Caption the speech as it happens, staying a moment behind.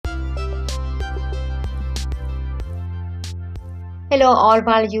Hello, all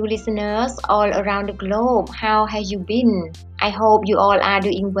value listeners all around the globe. How have you been? I hope you all are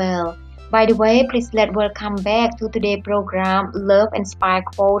doing well. By the way, please let welcome back to today's program Love and Inspire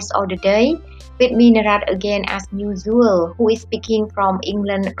Quotes of the Day with me Narat again as usual, who is speaking from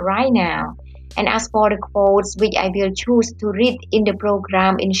England right now. And as for the quotes which I will choose to read in the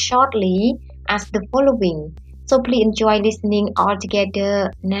program in shortly as the following. So please enjoy listening all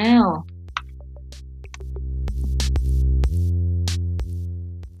together now.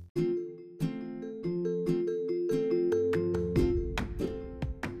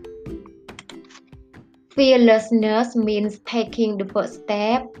 Fearlessness means taking the first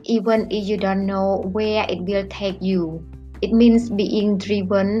step even if you don't know where it will take you. It means being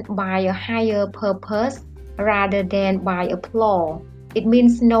driven by a higher purpose rather than by applause. It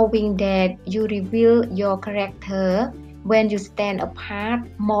means knowing that you reveal your character when you stand apart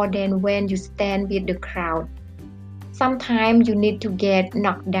more than when you stand with the crowd. Sometimes you need to get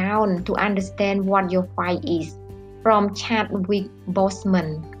knocked down to understand what your fight is. From Chadwick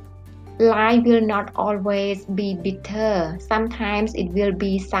Boseman. Life will not always be bitter. Sometimes it will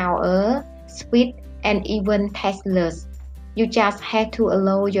be sour, sweet, and even tasteless. You just have to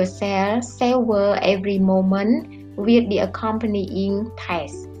allow yourself savor every moment with the accompanying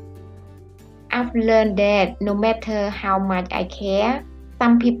taste. I've learned that no matter how much I care,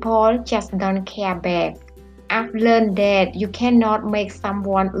 some people just don't care back. I've learned that you cannot make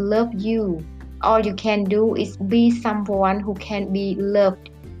someone love you. All you can do is be someone who can be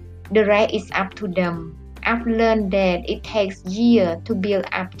loved. The rest is up to them. I've learned that it takes years to build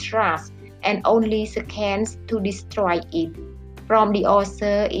up trust and only seconds to destroy it. From the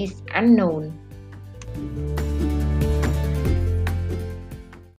author is unknown.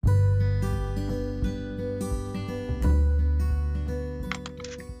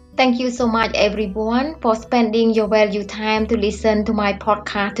 Thank you so much everyone for spending your valuable time to listen to my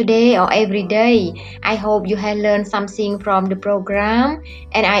podcast today or every day. I hope you have learned something from the program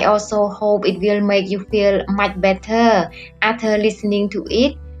and I also hope it will make you feel much better after listening to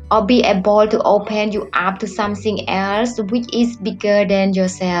it or be able to open you up to something else which is bigger than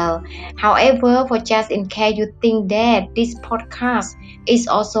yourself. However, for just in case you think that this podcast is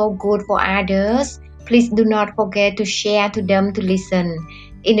also good for others, please do not forget to share to them to listen.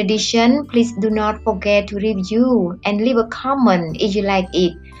 In addition, please do not forget to review and leave a comment if you like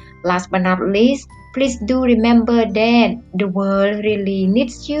it. Last but not least, please do remember that the world really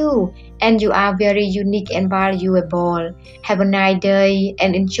needs you and you are very unique and valuable. Have a nice day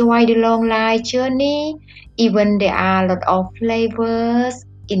and enjoy the long life journey, even there are a lot of flavors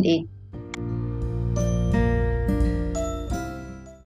in it.